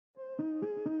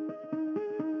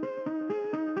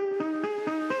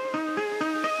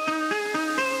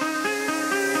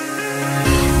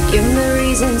Give me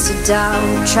reasons to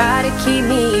doubt, try to keep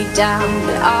me down,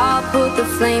 but I'll put the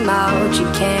flame out, you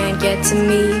can't get to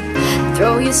me.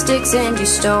 Throw your sticks and your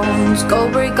stones, go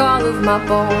break all of my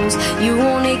bones, you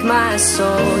won't ache my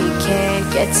soul, you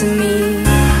can't get to me.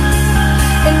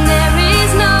 And there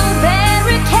is no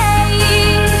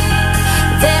barricade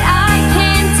that I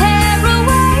can tear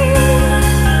away.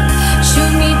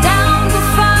 Shoot me down, go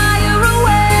fire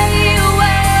away,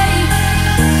 away.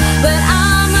 But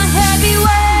I'm a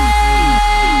heavyweight,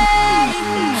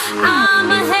 I'm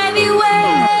a heavyweight,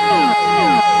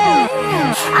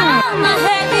 I'm a heavyweight, I'm a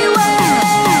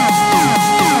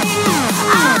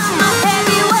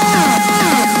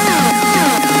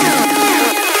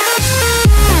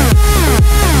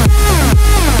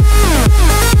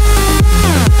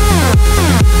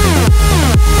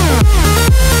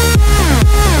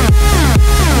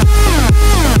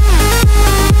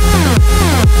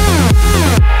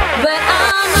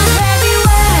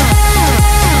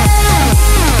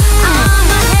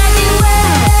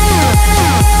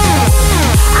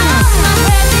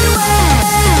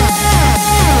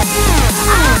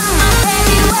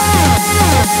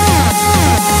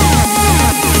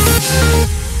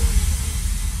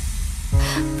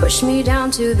push me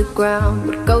down to the ground,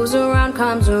 what goes around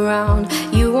comes around.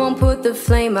 You won't put the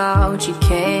flame out, you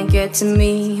can't get to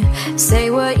me. Say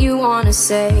what you wanna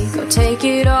say, go take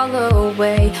it all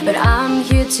away, but I'm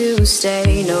here to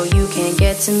stay, no you can't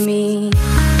get to me.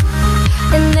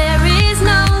 And there is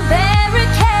no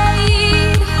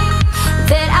barricade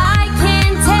that I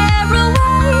can tear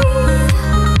away.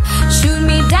 Shoot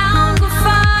me down, go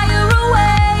fire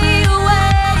away,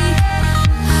 away.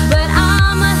 But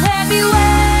I'm a heavyweight,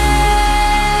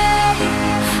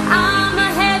 I'm a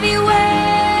heavyweight,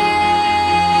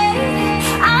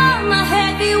 I'm a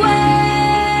heavyweight,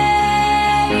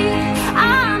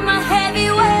 I'm a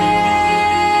heavyweight.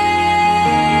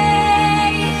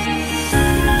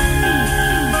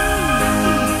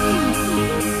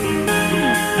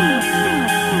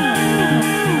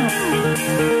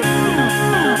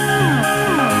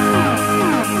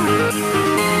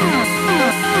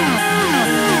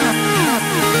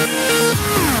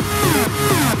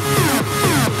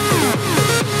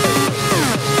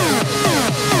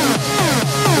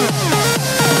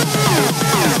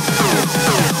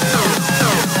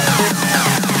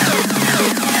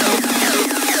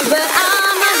 But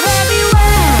I'm a heavyweight,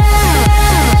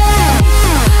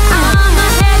 I'm a heavyweight, I'm a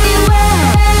heavyweight,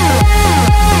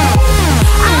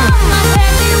 I'm a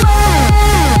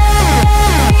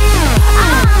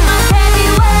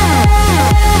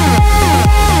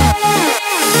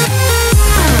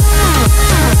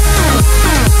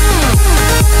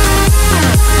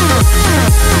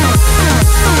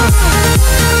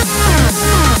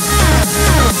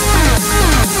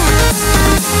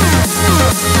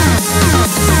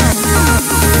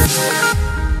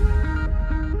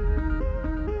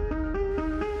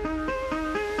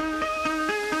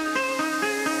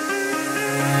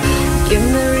Give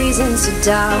me reasons to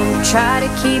doubt, try to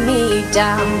keep me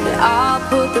down, but I'll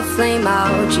put the flame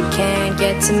out, you can't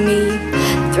get to me.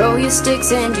 Throw your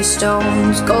sticks and your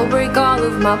stones, go break all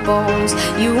of my bones,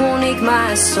 you won't ache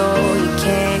my soul, you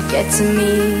can't get to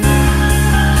me.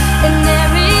 And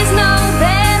there is no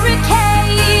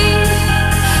barricade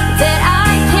that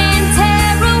I can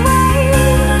tear away.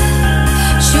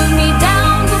 Shoot me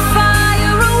down, go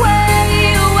fire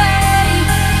away, away.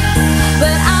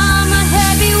 But I'm a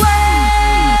heavyweight,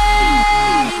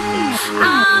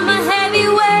 I'm a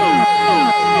heavyweight,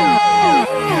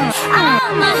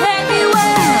 I'm a heavyweight, I'm a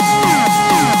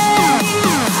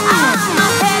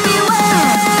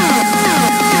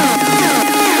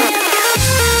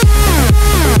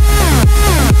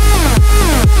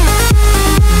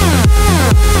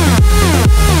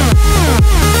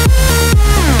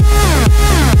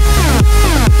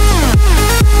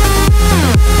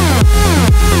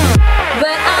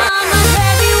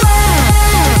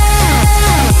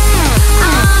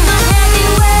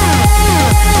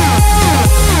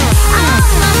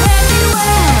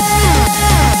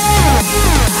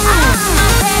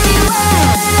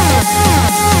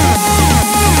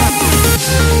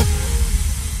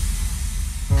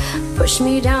push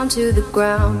me down to the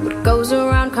ground, what goes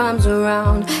around comes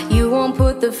around. You won't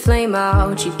put the flame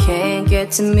out, you can't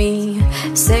get to me.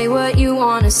 Say what you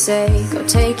wanna say, go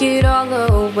take it all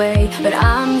away, but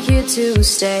I'm here to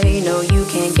stay, no you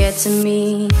can't get to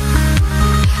me.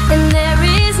 And there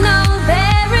is no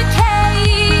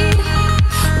barricade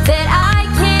that I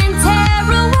can tear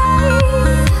away.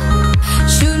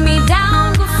 Shoot me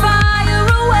down, go fire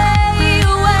away,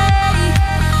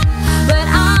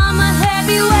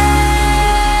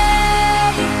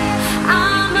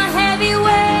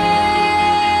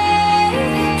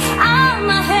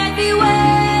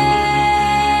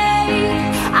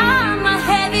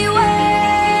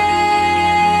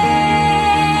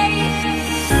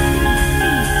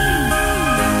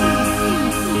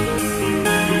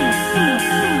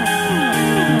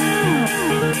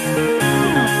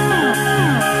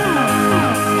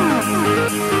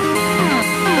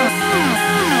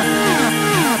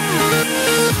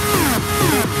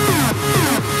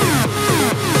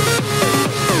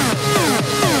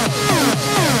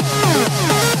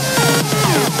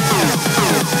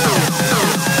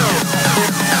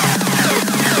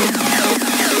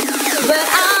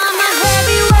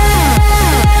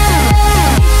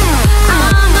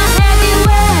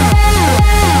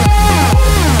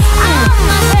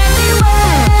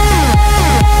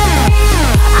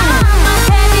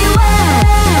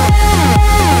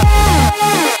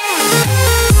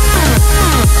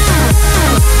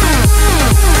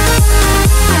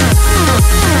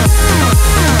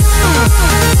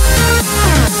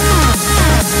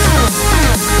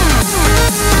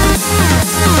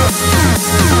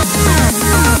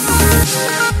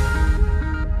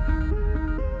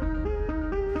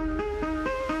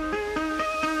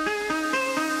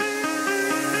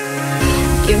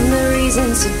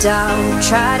 doubt,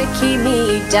 try to keep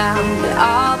me down, but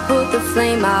I'll put the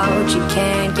flame out. You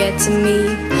can't get to me.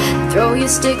 Throw your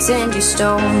sticks and your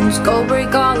stones, go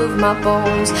break all of my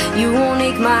bones. You won't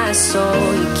ache my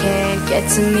soul, you can't get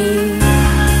to me.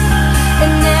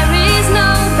 And there is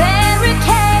no